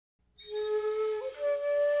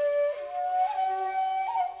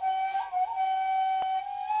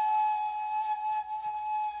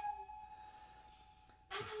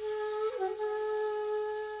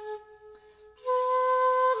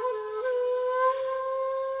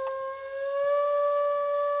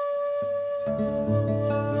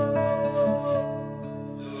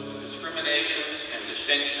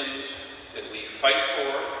distinctions that we fight for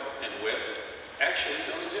and with actually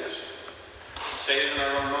don't exist. Say it in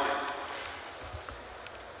our own mind.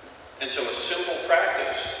 And so a simple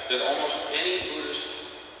practice that almost any Buddhist,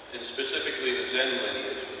 and specifically the Zen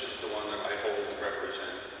lineage, which is the one that I hold and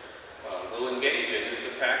represent, will engage in, is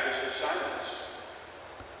the practice of silence.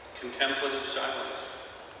 Contemplative silence.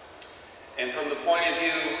 And from the point of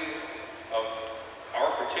view of our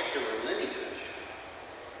particular lineage,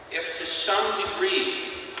 if to some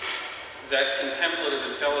degree that contemplative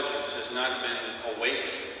intelligence has not been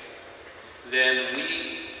awakened, then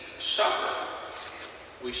we suffer.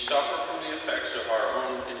 We suffer from the effects of our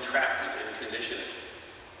own entrapment and conditioning.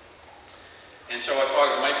 And so I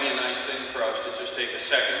thought it might be a nice thing for us to just take a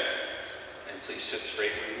second, and please sit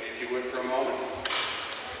straight with me if you would for a moment.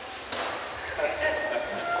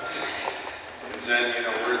 And then,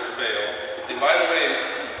 words fail. And by the way,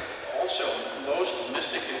 also, most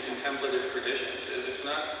mystic and contemplative traditions, it's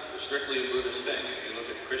not strictly a Buddhist thing. If you look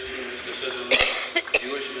at Christian mysticism,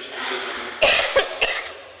 Jewish mysticism,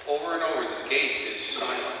 over and over, the gate is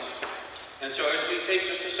silence. And so as we take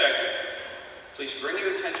just a second, please bring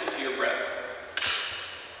your attention to your breath.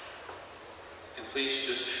 And please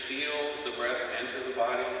just feel the breath enter the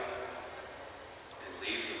body and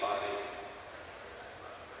leave the body.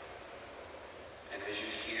 And as you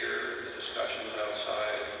hear the discussions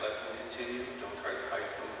outside, let them continue. Don't try to fight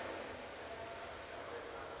them.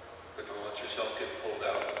 But don't let yourself get pulled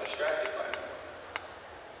out and distracted by them.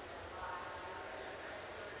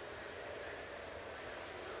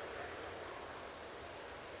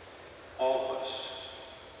 All of us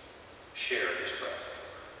share this breath.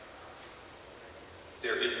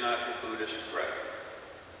 There is not a Buddhist breath.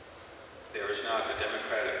 There is not a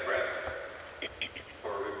democratic breath,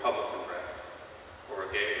 or a Republican breath, or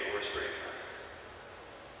a gay or a straight breath.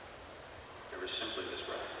 There is simply this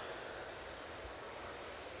breath.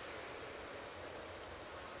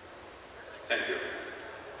 Thank you.